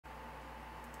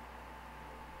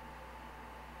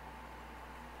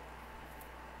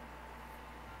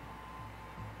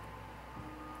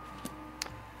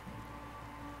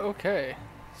Okay,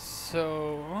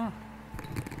 so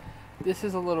this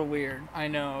is a little weird. I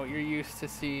know you're used to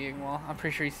seeing, well, I'm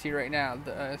pretty sure you see right now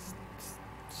the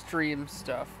stream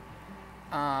stuff.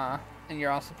 Uh, and you're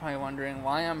also probably wondering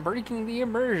why I'm breaking the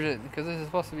immersion, because this is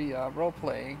supposed to be a role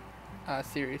playing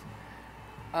series.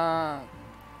 Uh,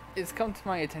 it's come to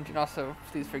my attention. Also,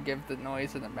 please forgive the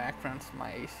noise in the background to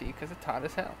my AC because it's hot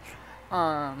as hell.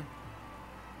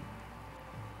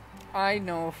 I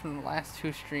know from the last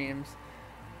two streams,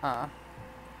 the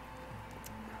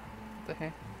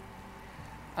heck?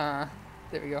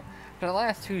 There we go. For the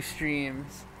last two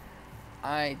streams,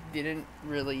 I didn't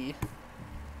really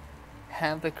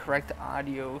have the correct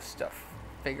audio stuff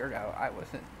figured out. I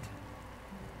wasn't,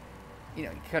 you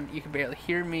could barely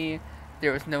hear me.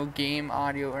 There was no game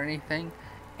audio or anything,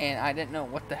 and I didn't know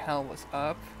what the hell was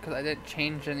up because I didn't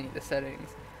change any of the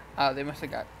settings. They must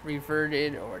have got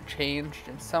reverted or changed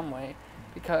in some way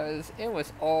because it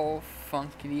was all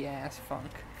funky ass funk.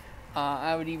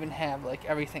 I would even have like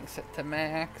everything set to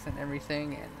max and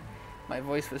everything, and my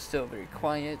voice was still very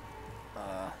quiet.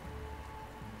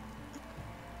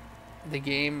 The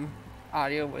game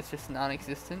audio was just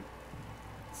non-existent,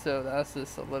 so that was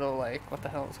just a little like, what the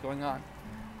hell is going on?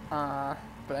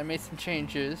 But I made some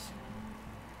changes,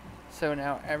 so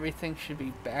now everything should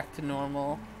be back to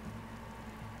normal.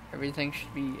 Everything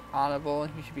should be audible,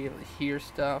 and you should be able to hear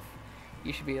stuff.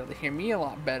 You should be able to hear me a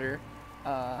lot better,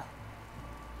 and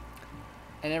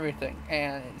everything.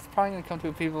 And it's probably going to come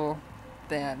to people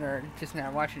that are just now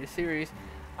watching the series.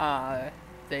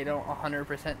 They don't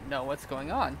 100% know what's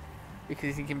going on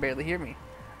because you can barely hear me.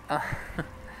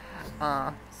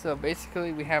 So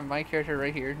basically we have my character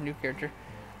right here, new character,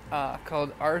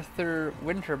 called Arthur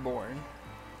Winterborn.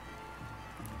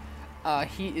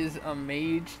 He is a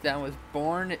mage that was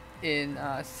born in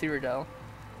Cyrodiil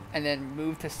and then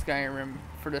moved to Skyrim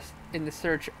in the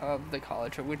search of the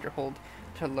College of Winterhold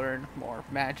to learn more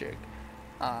magic.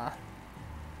 And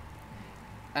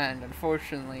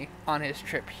unfortunately, on his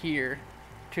trip here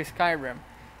to Skyrim,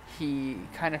 he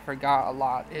kind of forgot a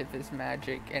lot of his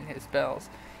magic and his spells.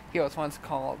 He was once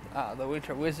called the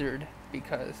Winter Wizard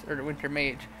or the Winter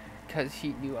Mage because he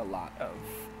knew a lot of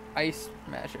ice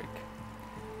magic.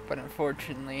 But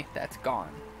unfortunately, that's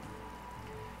gone.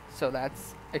 So that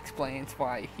explains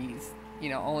why he's,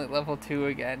 only level 2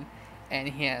 again, and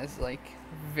he has like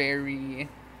very,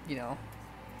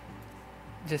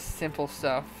 just simple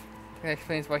stuff. That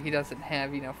explains why he doesn't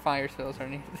have, fire spells or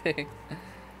anything.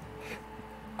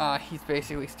 He's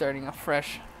basically starting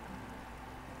afresh.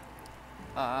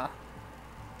 Of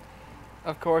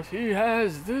course, he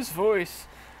has this voice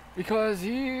because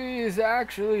he is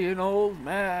actually an old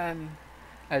man,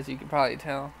 as you can probably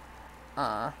tell.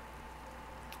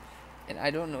 And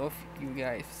I don't know if you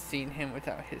guys seen him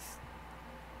without his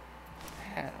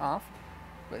hat off,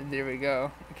 but there we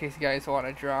go. In case you guys want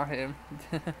to draw him,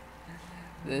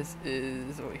 this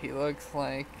is what he looks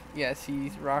like. Yes,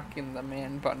 he's rocking the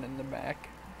man button in the back.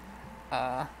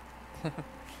 But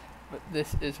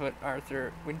this is what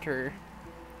Arthur Winterborn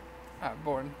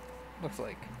looks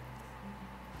like.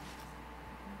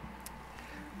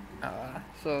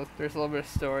 So there's a little bit of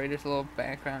story, there's a little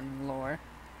background and lore.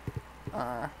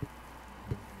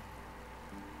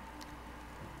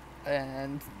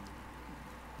 And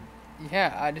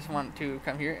yeah, I just want to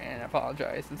come here and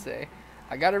apologize and say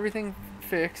I got everything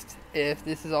fixed. If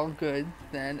this is all good,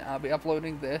 then I'll be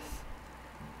uploading this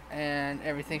and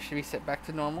everything should be set back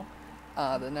to normal.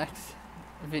 The next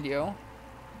video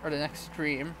or the next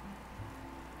stream,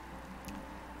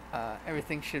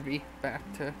 everything should be back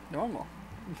to normal.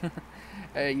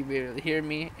 You'll be able to hear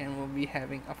me and we'll be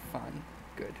having a fun,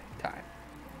 good time.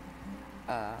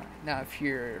 Now if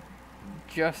you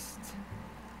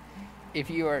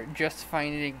are just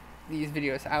finding these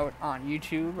videos out on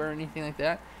YouTube or anything like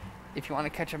that, if you want to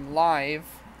catch them live,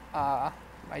 my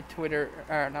Twitch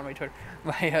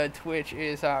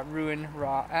is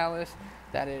RuenRaAllis.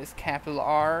 That is capital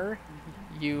R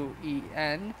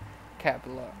U-E-N,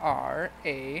 capital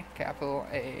R-A, capital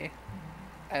A-L-L-I-S.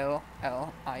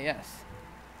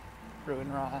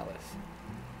 RuenRaAllis.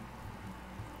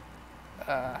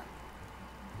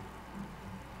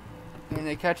 When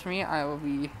they catch me, I will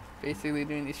be basically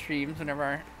doing these streams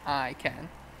whenever I can,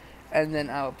 and then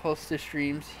I'll post the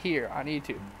streams here on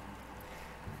YouTube.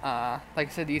 Like I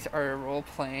said, these are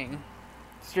role-playing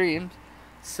streams,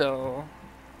 so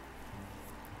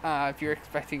if you're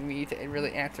expecting me to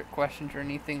really answer questions or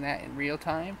anything that in real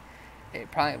time,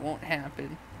 it probably won't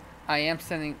happen. I'm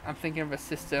thinking of a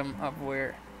system of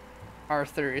where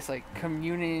Arthur is like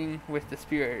communing with the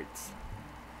spirits,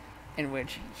 in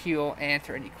which he'll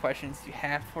answer any questions you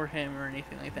have for him or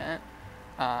anything like that.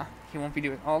 He won't be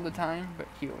doing all the time, but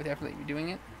he will definitely be doing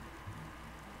it.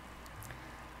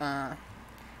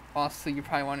 Also, you're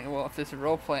probably wondering, well, if this is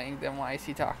role playing, then why is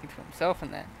he talking to himself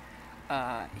in that?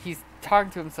 He's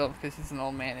talking to himself because he's an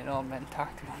old man, and old men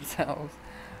talk to themselves.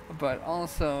 But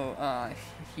also,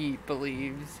 he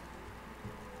believes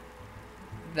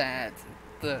that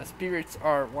the spirits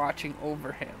are watching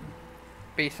over him.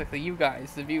 Basically, you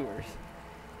guys, the viewers.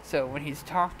 So when he's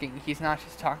talking, he's not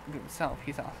just talking to himself,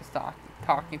 he's also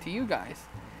talking to you guys,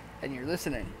 and you're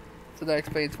listening. So that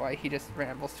explains why he just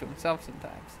rambles to himself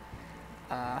sometimes.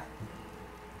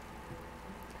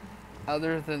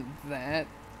 Other than that,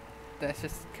 that's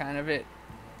just kind of it.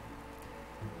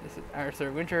 This is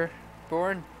Arthur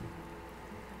Winterborn,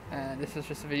 and this is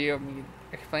just a video of me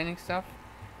explaining stuff.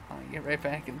 I'm gonna get right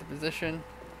back into position,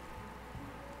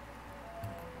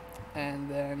 and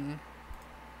then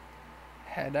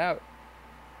head out.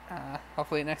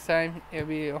 Hopefully next time it'll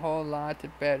be a whole lot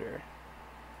better.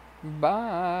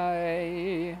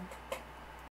 Bye.